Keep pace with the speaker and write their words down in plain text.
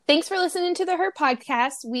Thanks for listening to the Her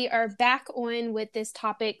podcast. We are back on with this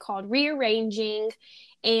topic called rearranging,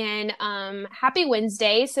 and happy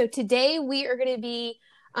Wednesday. So today we are going to be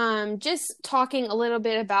just talking a little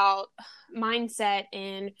bit about mindset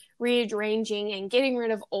and rearranging and getting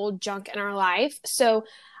rid of old junk in our life. So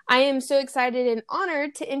I am so excited and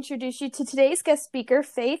honored to introduce you to today's guest speaker,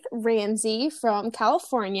 Faith Ramsey from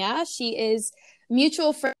California. She is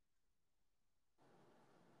mutual friend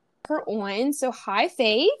her on. So hi,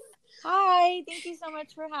 Faith. Hi, thank you so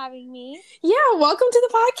much for having me. Yeah, welcome to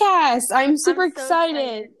the podcast. I'm super so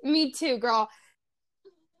excited. Me too, girl.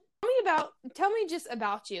 Tell me just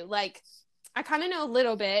about you. Like, I kind of know a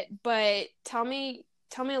little bit, but tell me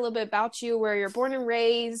a little bit about you, where you're born and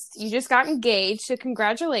raised. You just got engaged, so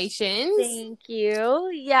congratulations. Thank you.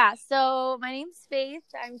 Yeah, so my name's Faith.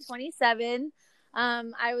 I'm 27.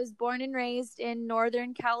 I was born and raised in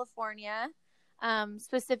Northern California,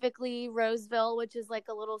 specifically Roseville, which is like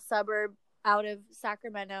a little suburb out of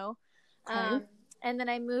Sacramento. Okay. And then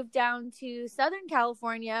I moved down to Southern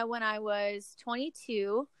California when I was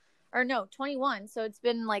 21. So it's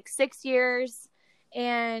been like 6 years.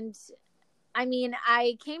 And I mean,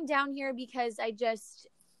 I came down here because I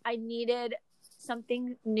needed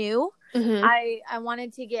something new. Mm-hmm. I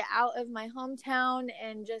wanted to get out of my hometown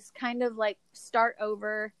and just kind of like start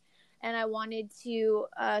over. And I wanted to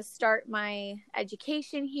start my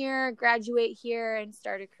education here, graduate here, and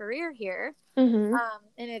start a career here. Mm-hmm.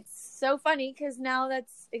 And it's so funny because now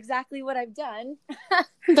that's exactly what I've done.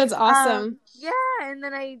 That's awesome. Yeah, and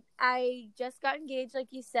then I just got engaged, like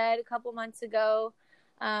you said, a couple months ago.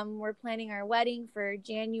 We're planning our wedding for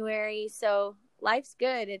January, so life's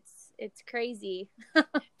good. It's crazy.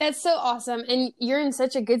 That's so awesome. And you're in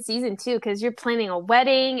such a good season too, because you're planning a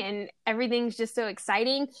wedding and everything's just so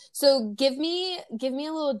exciting. So give me a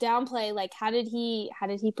little downplay. Like, how did he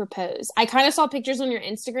propose? I kind of saw pictures on your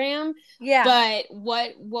Instagram. Yeah. But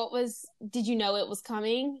did you know it was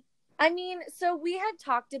coming? I mean, so we had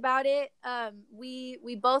talked about it.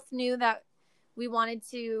 We both knew that we wanted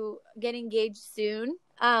to get engaged soon.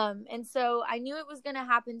 And so I knew it was going to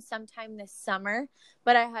happen sometime this summer,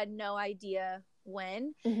 but I had no idea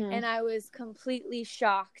when. Mm-hmm. And I was completely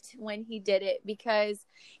shocked when he did it, because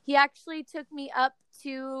he actually took me up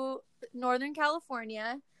to Northern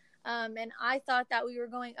California. And I thought that we were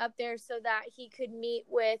going up there so that he could meet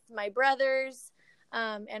with my brothers,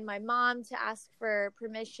 and my mom to ask for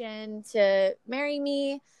permission to marry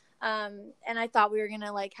me. And I thought we were going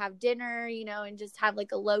to like have dinner, and just have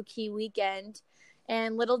like a low key weekend.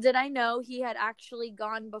 And little did I know he had actually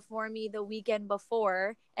gone before me the weekend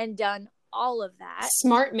before and done all of that.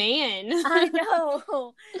 Smart man. I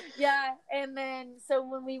know. Yeah. And then, so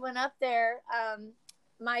when we went up there,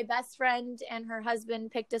 my best friend and her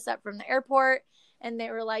husband picked us up from the airport, and they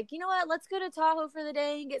were like, you know what, let's go to Tahoe for the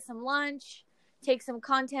day and get some lunch, take some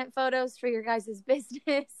content photos for your guys'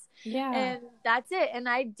 business. Yeah. And that's it. And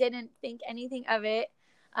I didn't think anything of it.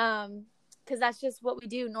 Because that's just what we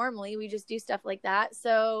do normally. We just do stuff like that.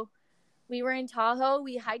 So we were in Tahoe.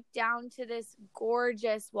 We hiked down to this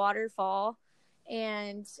gorgeous waterfall.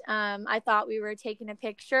 And I thought we were taking a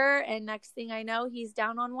picture. And next thing I know, he's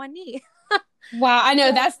down on one knee. Wow, I know.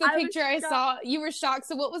 So that's the picture I saw. You were shocked.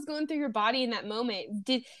 So what was going through your body in that moment?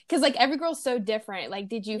 Because like every girl's so different. Like,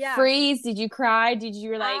 did you freeze? Did you cry? Did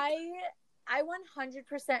you like... I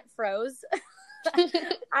 100% froze.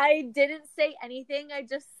 I didn't say anything. I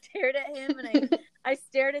just stared at him, and I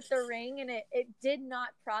stared at the ring, and it did not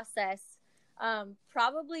process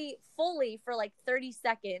probably fully for like 30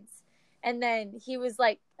 seconds. And then he was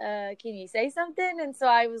like, can you say something? And so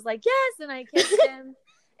I was like, yes. And I kissed him.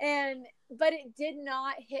 But it did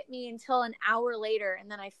not hit me until an hour later.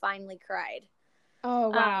 And then I finally cried. Oh,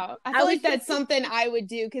 wow. I feel like that's something I would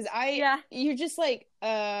do, because you're just like,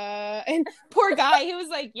 and poor guy, he was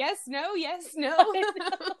like, yes, no. I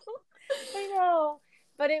know.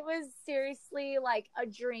 But it was seriously like a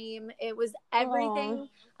dream. It was everything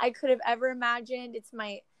I could have ever imagined. It's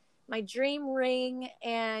my dream ring.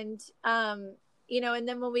 And, and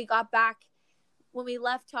then when we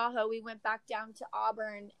left Tahoe, we went back down to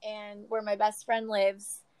Auburn, and where my best friend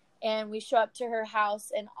lives. And we show up to her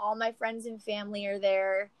house, and all my friends and family are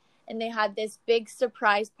there. And they had this big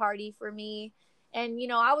surprise party for me. And,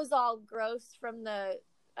 I was all gross from the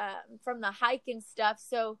hike and stuff.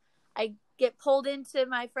 So I get pulled into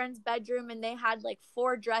my friend's bedroom, and they had like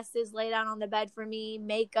 4 dresses laid out on the bed for me,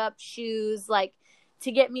 makeup, shoes, like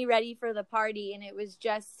to get me ready for the party. And it was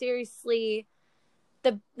just seriously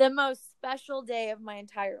the most special day of my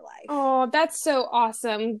entire life. Oh, that's so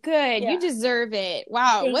awesome. Good. Yeah. You deserve it.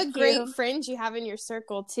 Wow. Thank What great you. friends you have in your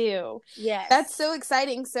circle too. Yes. That's so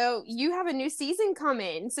exciting. So you have a new season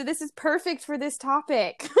coming. So this is perfect for this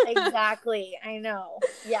topic. Exactly. I know.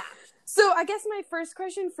 Yeah. So I guess my first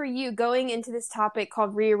question for you going into this topic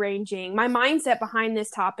called rearranging, my mindset behind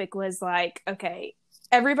this topic was like, okay,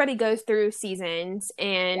 everybody goes through seasons,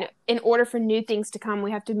 and in order for new things to come,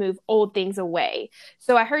 we have to move old things away.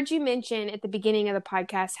 So I heard you mention at the beginning of the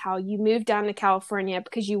podcast how you moved down to California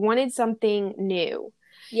because you wanted something new.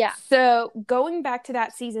 Yeah. So going back to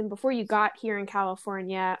that season before you got here in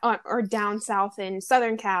California, or down south in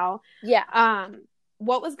Southern Cal,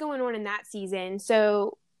 what was going on in that season?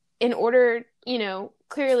 So in order,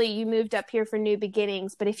 clearly you moved up here for new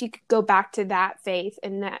beginnings, but if you could go back to that faith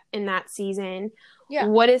in that season,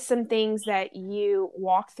 what is some things that you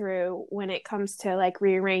walk through when it comes to like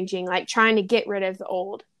rearranging, like trying to get rid of the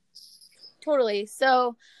old? Totally.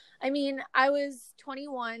 So, I mean, I was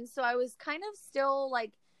 21, so I was kind of still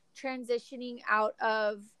like transitioning out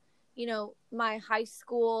of, my high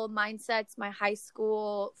school mindsets, my high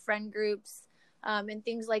school friend groups, and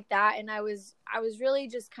things like that. And I was really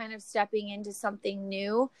just kind of stepping into something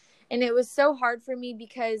new. And it was so hard for me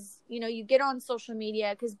because, you get on social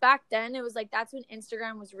media, because back then it was like, that's when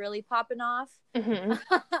Instagram was really popping off. Mm-hmm.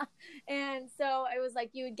 And so it was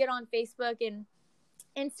like, you would get on Facebook and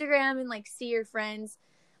Instagram and like see your friends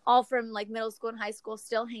all from like middle school and high school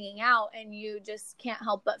still hanging out. And you just can't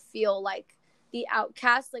help but feel like the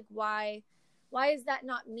outcast. Like, why is that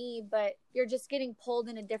not me? But you're just getting pulled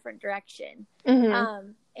in a different direction.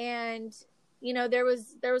 Mm-hmm. And there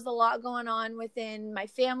was a lot going on within my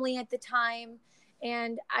family at the time.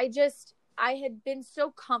 And I had been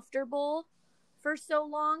so comfortable for so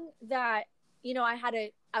long that,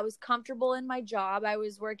 I was comfortable in my job. I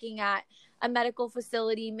was working at a medical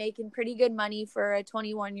facility, making pretty good money for a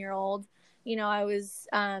 21-year-old. I was,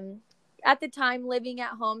 at the time, living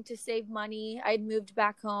at home to save money. I'd moved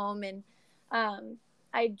back home, and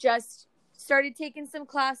I just started taking some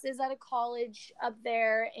classes at a college up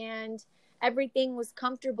there, and everything was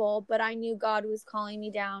comfortable, but I knew God was calling me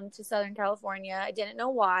down to Southern California. I didn't know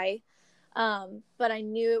why, but I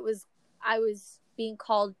knew I was being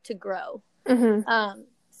called to grow. Mm-hmm.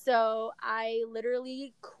 So I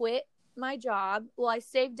literally quit my job. Well, I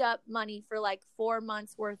saved up money for like 4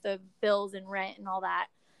 months worth of bills and rent and all that.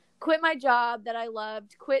 Quit my job that I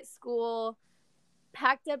loved, quit school,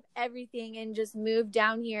 packed up everything, and just moved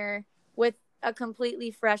down here with a completely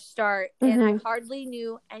fresh start. Mm-hmm. And I hardly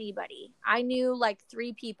knew anybody. I knew like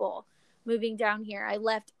 3 people moving down here. I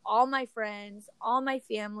left all my friends, all my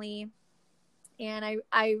family, and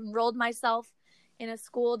I enrolled myself in a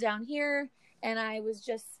school down here, and I was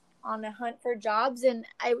just on the hunt for jobs. And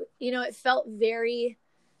it felt very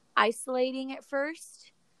isolating at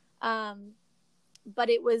first. But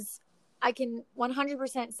I can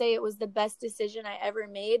 100% say it was the best decision I ever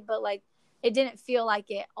made, but like, it didn't feel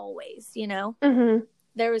like it always, Mm-hmm.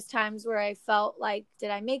 There was times where I felt like,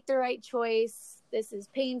 did I make the right choice? This is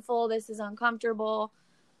painful. This is uncomfortable.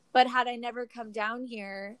 But had I never come down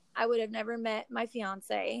here, I would have never met my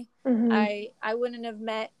fiance. Mm-hmm. I wouldn't have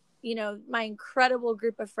met, my incredible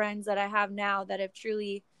group of friends that I have now that have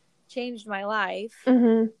truly changed my life.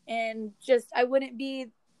 Mm-hmm. And just, I wouldn't be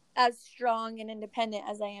as strong and independent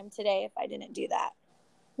as I am today if I didn't do that.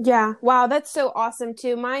 Yeah. Wow. That's so awesome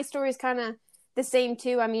too. My story is kind of the same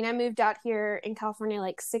too. I mean, I moved out here in California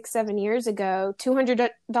like 7 years ago,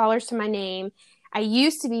 $200 to my name. I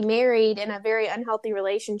used to be married in a very unhealthy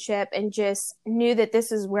relationship and just knew that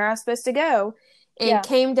this is where I was supposed to go, and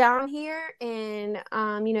came down here, and,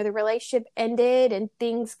 the relationship ended and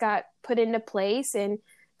things got put into place, and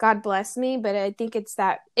God bless me. But I think it's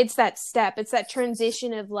that step. It's that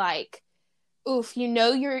transition of like, oof,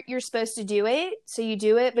 you're supposed to do it. So you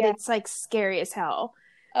do it, but it's like scary as hell.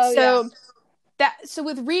 So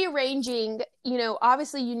with rearranging,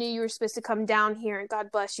 obviously you knew you were supposed to come down here, and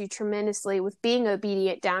God bless you tremendously with being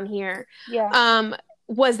obedient down here. Yeah.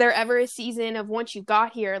 Was there ever a season of once you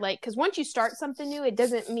got here, like, because once you start something new, it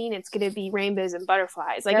doesn't mean it's going to be rainbows and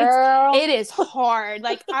butterflies. Like, it is hard.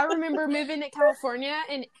 Like, I remember moving to California,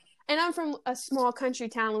 and I'm from a small country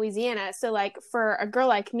town, Louisiana. So like for a girl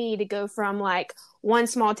like me to go from like one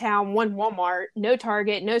small town, one Walmart, no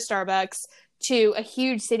Target, no Starbucks, to a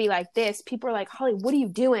huge city like this, people are like, Holly, what are you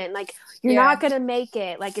doing? Like, you're not going to make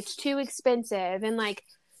it. Like, it's too expensive. And like,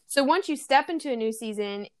 so once you step into a new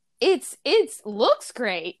season, it's looks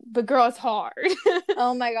great, but girl, it's hard.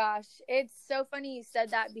 Oh my gosh. It's so funny you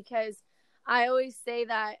said that, because I always say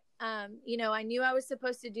that, I knew I was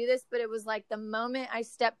supposed to do this, but it was like the moment I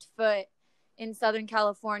stepped foot in Southern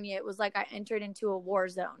California, it was like I entered into a war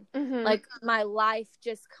zone. Mm-hmm. Like my life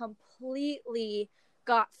just completely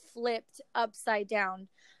got flipped upside down.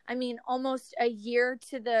 I mean, almost a year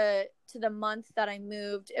to the month that I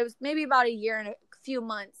moved. It was maybe about a year and a few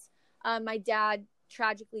months. My dad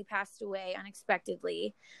tragically passed away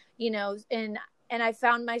unexpectedly, and I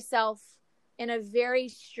found myself in a very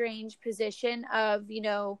strange position of,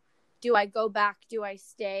 do I go back? Do I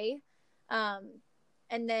stay?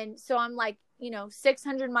 And then, so I'm like,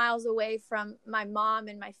 600 miles away from my mom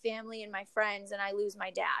and my family and my friends, and I lose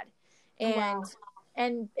my dad. And, wow.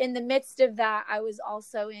 and in the midst of that, I was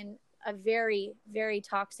also in a very, very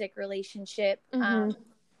toxic relationship, Mm-hmm.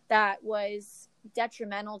 that was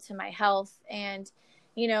detrimental to my health. And,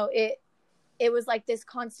 it was like this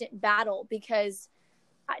constant battle, because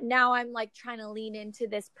now I'm like trying to lean into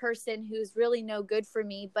this person who's really no good for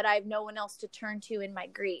me, but I have no one else to turn to in my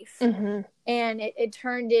grief. Mm-hmm. And it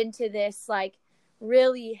turned into this like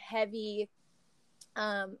really heavy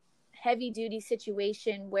duty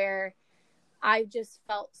situation where I just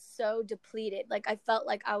felt so depleted. Like I felt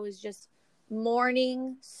like I was just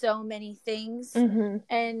mourning so many things. Mm-hmm.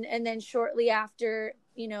 And then shortly after,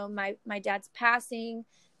 my dad's passing,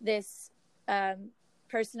 this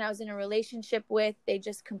person I was in a relationship with, they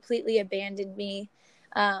just completely abandoned me,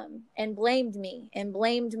 and blamed me and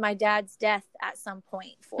blamed my dad's death at some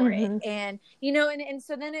point for Mm-hmm. it. And, and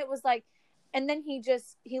so then it was like, and then he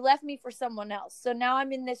left me for someone else. So now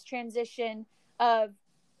I'm in this transition of,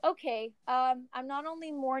 okay, I'm not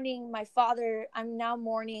only mourning my father, I'm now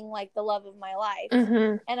mourning like the love of my life.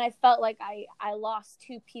 Mm-hmm. And I felt like I lost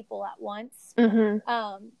two people at once.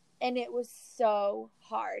 Mm-hmm. And it was so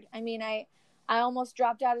hard. I mean, I almost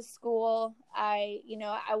dropped out of school. I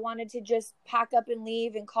wanted to just pack up and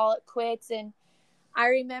leave and call it quits. And I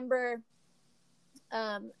remember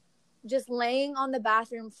just laying on the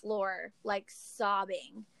bathroom floor, like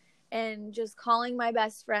sobbing, and just calling my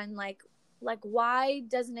best friend, like, why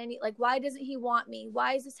doesn't he want me?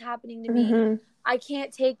 Why is this happening to me? Mm-hmm. I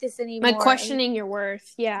can't take this anymore. Like questioning your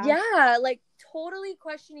worth. Yeah. Yeah. Like totally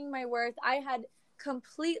questioning my worth. I had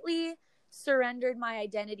completely surrendered my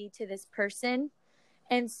identity to this person.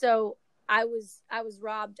 And so I was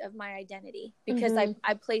robbed of my identity because Mm-hmm.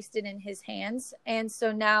 I placed it in his hands. And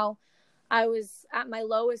so now I was at my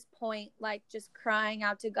lowest point, like just crying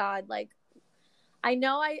out to God, like, I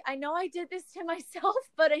know I did this to myself,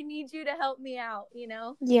 but I need you to help me out,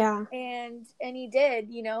 Yeah. And he did,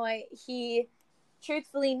 he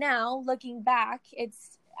truthfully, now looking back,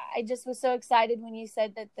 I just was so excited when you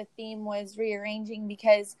said that the theme was rearranging,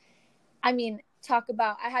 because I mean, talk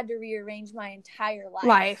about, I had to rearrange my entire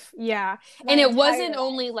life. Yeah. My And it entire wasn't life.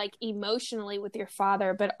 only like emotionally with your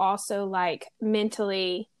father, but also like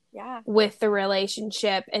mentally Yeah. with the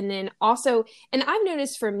relationship. And then also, and I've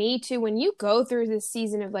noticed for me too, when you go through this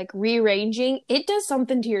season of like rearranging, it does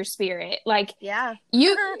something to your spirit. Like Yeah.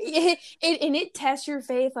 it tests your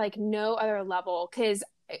faith like no other level. Cause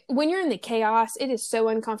when you're in the chaos, it is so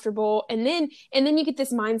uncomfortable. And then you get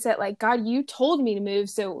this mindset like, God, you told me to move.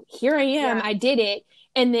 So here I am. Yeah. I did it.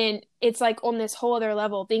 And then it's like on this whole other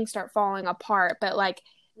level, things start falling apart. But like,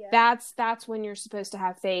 Yeah. that's when you're supposed to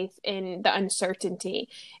have faith in the uncertainty.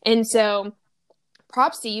 And so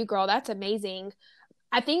props to you, girl. That's amazing.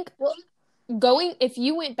 I think if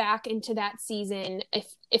you went back into that season,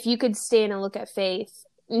 if you could stand and look at Faith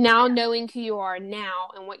now, knowing who you are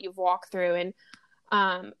now and what you've walked through, and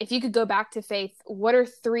if you could go back to Faith, what are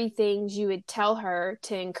 3 things you would tell her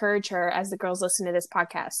to encourage her as the girls listen to this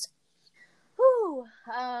podcast? Whew.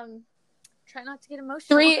 Try not to get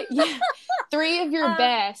emotional. 3 of your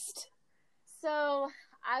best. So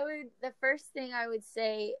the first thing I would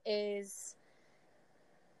say is,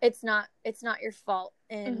 it's not your fault.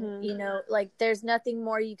 And, like there's nothing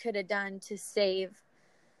more you could have done to save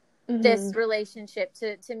this relationship,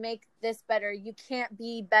 to make this better. You can't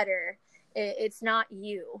be better. It's not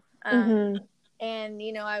you. And,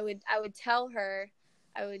 I would tell her,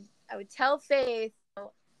 I would tell Faith,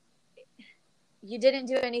 you didn't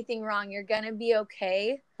do anything wrong. You're going to be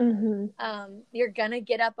okay. You're going to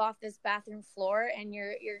get up off this bathroom floor, and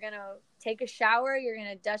you're going to take a shower. You're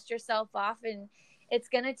going to dust yourself off, and it's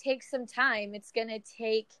going to take some time. It's going to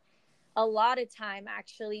take a lot of time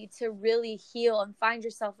actually to really heal and find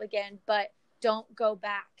yourself again, but don't go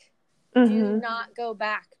back. Do not go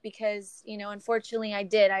back, because, unfortunately I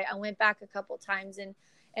did. I went back a couple times,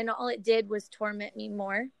 and all it did was torment me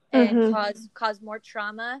more and cause more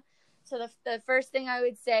trauma. So the first thing I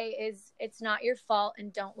would say is, it's not your fault,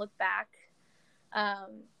 and don't look back.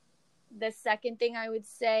 The second thing I would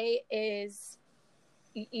say is,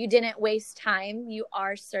 you didn't waste time. You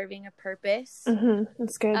are serving a purpose.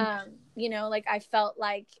 That's good. You know, like I felt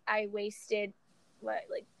like I wasted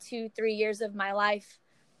like 2-3 years of my life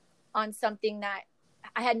on something that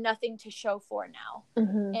I had nothing to show for now.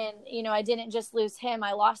 And, you know, I didn't just lose him.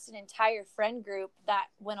 I lost an entire friend group that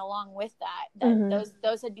went along with that.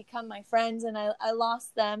 Those had become my friends, and I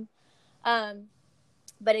lost them.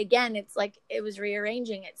 But again, it's like it was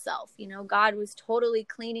rearranging itself. You know, God was totally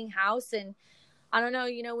cleaning house. And I don't know,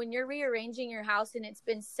 you know, when you're rearranging your house and it's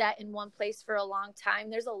been set in one place for a long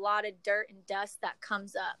time, there's a lot of dirt and dust that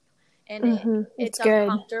comes up. And it's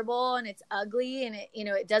uncomfortable and it's ugly, and it, you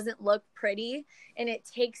know, it doesn't look pretty, and it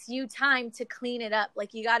takes you time to clean it up.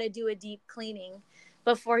 Like, you got to do a deep cleaning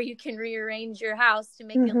before you can rearrange your house to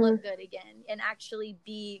make it look good again and actually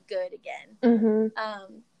be good again.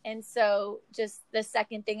 And so just the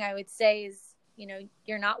second thing I would say is, you know,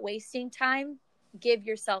 you're not wasting time. Give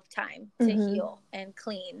yourself time to heal and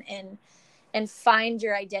clean and find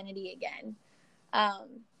your identity again.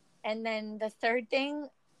 And then the third thing,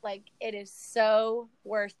 like, it is so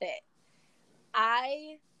worth it.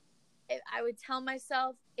 I would tell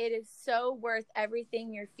myself it is so worth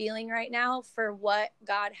everything you're feeling right now for what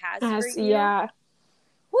God has for you. Yeah.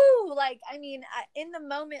 Woo! Like, I mean, in the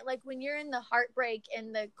moment, like when you're in the heartbreak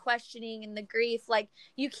and the questioning and the grief, like,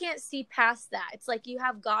 you can't see past that. It's like you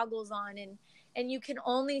have goggles on and you can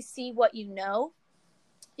only see what you know.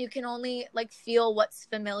 You can only like feel what's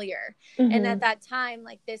familiar. And at that time,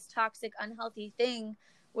 like, this toxic, unhealthy thing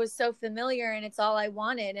was so familiar, and it's all I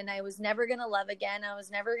wanted. And I was never going to love again. I was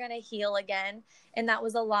never going to heal again. And that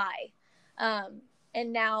was a lie.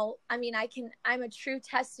 And now, I mean, I'm a true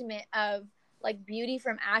testament of like beauty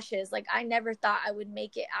from ashes. Like, I never thought I would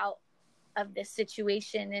make it out of this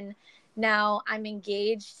situation. And now I'm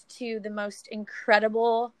engaged to the most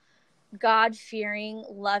incredible, God-fearing,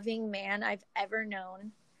 loving man I've ever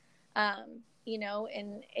known. You know,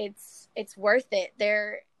 and it's worth it.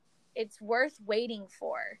 It's worth waiting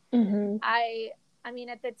for. I mean,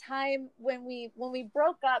 at the time when we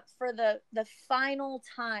broke up for the final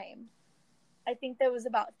time, I think that was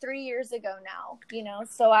about 3 years ago now, you know,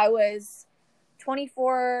 so I was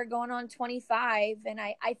 24 going on 25, and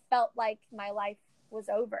I felt like my life was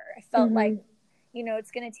over. I felt like, you know,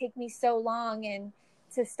 it's going to take me so long and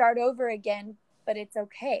to start over again, but it's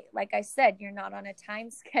okay. Like I said, you're not on a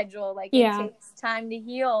time schedule. Like, it takes time to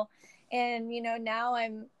heal. And, you know, now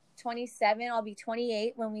I'm 27, I'll be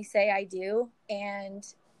 28 when we say I do, and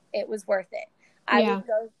it was worth it.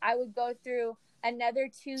 I would go through another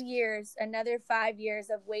 2 years, another 5 years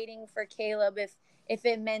of waiting for Caleb if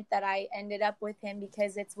it meant that I ended up with him,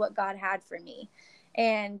 because it's what God had for me.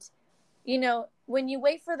 And, you know, when you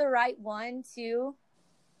wait for the right one too,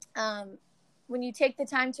 when you take the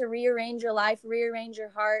time to rearrange your life, rearrange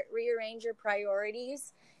your heart, rearrange your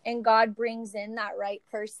priorities, and God brings in that right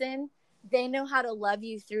person, they know how to love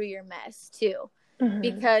you through your mess too.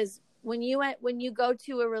 Because when you go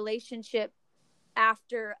to a relationship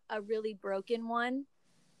after a really broken one,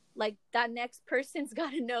 like, that next person's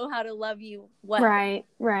got to know how to love you well. Right.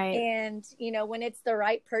 And, you know, when it's the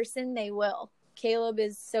right person, they will. Caleb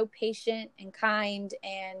is so patient and kind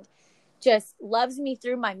and just loves me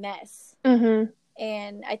through my mess.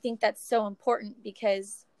 And I think that's so important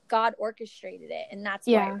because God orchestrated it, and that's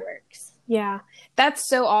why it works. Yeah. That's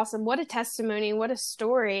so awesome. What a testimony. What a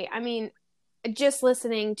story. I mean, just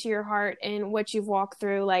listening to your heart and what you've walked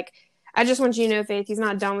through, like, I just want you to know, Faith, he's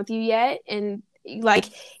not done with you yet. And like,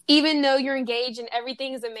 even though you're engaged and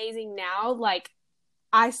everything is amazing now, like,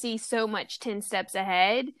 I see so much 10 steps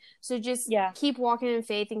ahead. So just keep walking in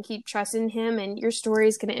faith and keep trusting him. And your story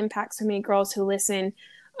is going to impact so many girls who listen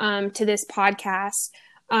to this podcast.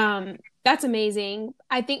 That's amazing.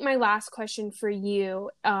 I think my last question for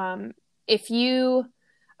you, if you,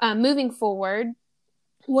 moving forward,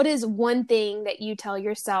 what is one thing that you tell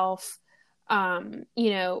yourself, you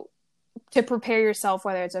know, to prepare yourself,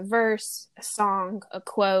 whether it's a verse, a song, a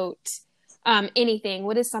quote, anything?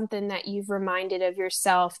 What is something that you've reminded of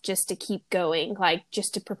yourself just to keep going, like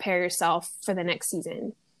just to prepare yourself for the next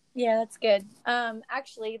season? Yeah, that's good.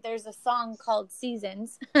 Actually, there's a song called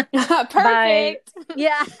Seasons. Perfect.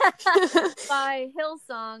 by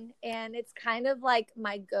Hillsong, and it's kind of like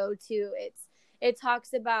my go-to. It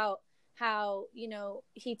talks about how, you know,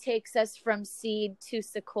 he takes us from seed to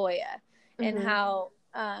sequoia, and how,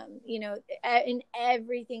 you know, in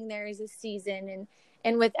everything there is a season,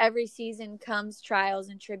 and with every season comes trials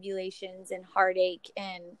and tribulations and heartache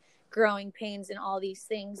and growing pains and all these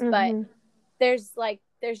things. But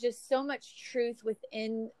there's just so much truth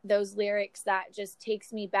within those lyrics that just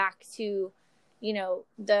takes me back to, you know,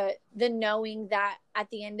 the knowing that at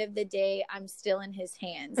the end of the day, I'm still in his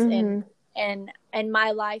hands, and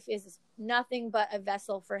my life is nothing but a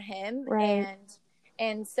vessel for him. Right.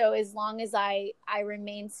 And so as long as I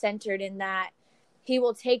remain centered in that, he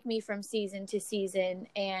will take me from season to season.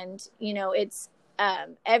 And, you know, it's,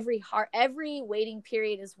 every waiting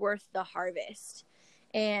period is worth the harvest.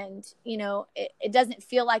 And, you know, it doesn't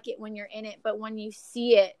feel like it when you're in it, but when you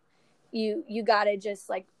see it, you got to just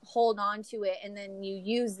like hold on to it. And then you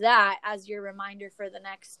use that as your reminder for the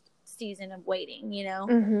next season of waiting, you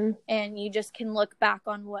know, and you just can look back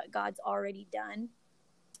on what God's already done.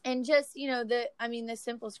 And just, you know, the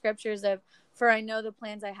simple scriptures of, for I know the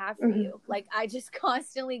plans I have for you. Like, I just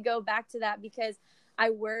constantly go back to that because I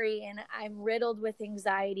worry and I'm riddled with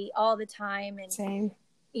anxiety all the time. And, Same.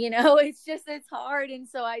 You know, it's hard. And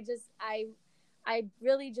so I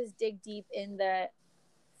really just dig deep in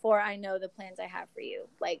for I know the plans I have for you.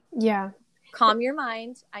 Like, yeah. Calm your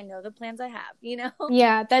mind. I know the plans I have, you know?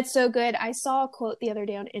 Yeah, that's so good. I saw a quote the other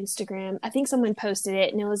day on Instagram. I think someone posted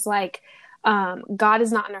it, and it was like, God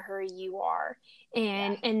is not in a hurry, you are.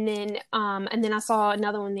 And then I saw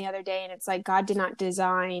another one the other day, and it's like, God did not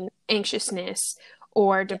design anxiousness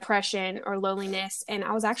or depression or loneliness. And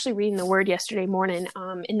I was actually reading the word yesterday morning.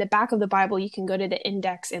 In the back of the Bible, you can go to the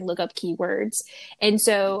index and look up keywords. And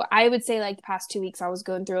so I would say, like, the past 2 weeks, I was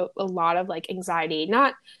going through a lot of like anxiety,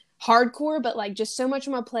 not hardcore, but like just so much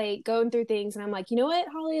on my plate, going through things. And I'm like, you know what,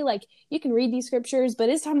 Holly, like, you can read these scriptures, but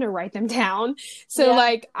it's time to write them down. So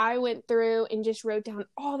like, I went through and just wrote down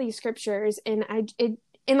all these scriptures, and I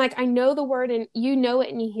know the word, and you know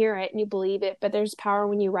it and you hear it and you believe it, but there's power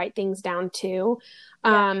when you write things down too.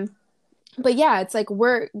 But yeah, it's like,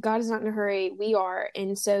 God is not in a hurry, we are.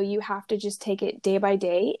 And so you have to just take it day by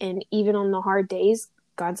day. And even on the hard days,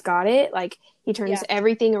 God's got it. Like, he turns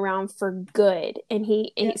everything around for good. And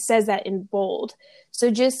he says that in bold.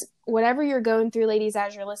 So just whatever you're going through, ladies,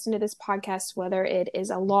 as you're listening to this podcast, whether it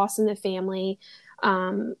is a loss in the family,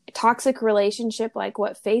 toxic relationship, like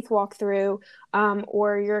what Faith walked through,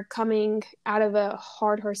 or you're coming out of a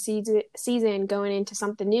hard season going into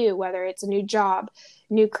something new, whether it's a new job,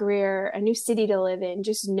 new career, a new city to live in,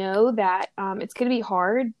 just know that it's going to be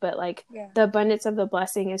hard, but like the abundance of the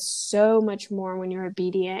blessing is so much more when you're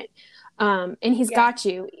obedient. And he's got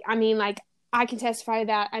you. I mean, like, I can testify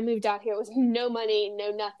that I moved out here with no money,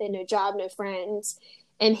 no nothing, no job, no friends.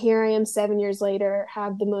 And here I am 7 years later,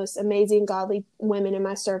 have the most amazing godly women in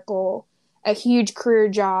my circle, a huge career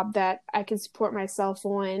job that I can support myself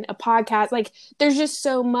on, a podcast. Like, there's just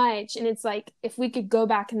so much. And it's like, if we could go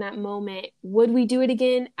back in that moment, would we do it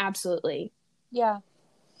again? Absolutely. Yeah.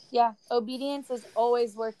 Yeah. Obedience is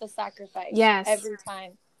always worth the sacrifice. Yes. Every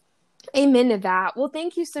time. Amen to that. Well,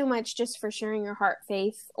 thank you so much just for sharing your heart,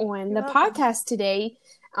 Faith, on the podcast today.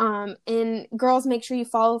 And girls, make sure you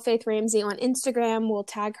follow Faith Ramsey on Instagram. We'll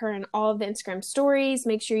tag her in all of the Instagram stories.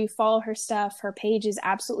 Make sure you follow her stuff. Her page is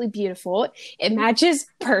absolutely beautiful. It matches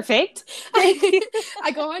perfect.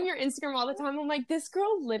 I go on your Instagram all the time. I'm like, this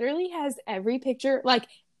girl literally has every picture. Like,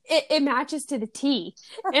 it matches to the T.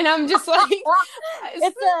 And I'm just like,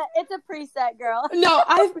 it's a preset, girl. No,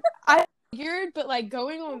 I weird, but like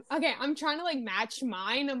going on, okay, I'm trying to like match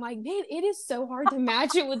mine. I'm like, man, it is so hard to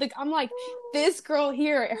match it with I'm like, this girl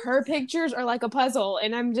here, her pictures are like a puzzle.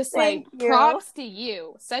 And I'm just like, props to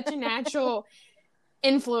you. Such a natural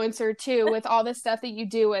influencer too, with all the stuff that you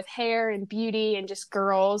do with hair and beauty and just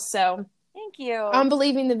girls. So thank you. I'm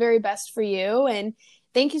believing the very best for you. And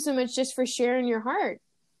thank you so much just for sharing your heart.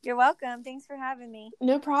 You're welcome. Thanks for having me.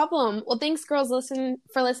 No problem. Well, thanks, girls,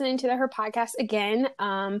 for listening to her podcast again.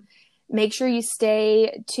 Make sure you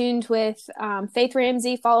stay tuned with Faith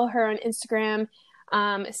Ramsey. Follow her on Instagram.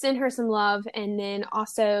 Send her some love. And then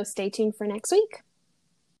also stay tuned for next week.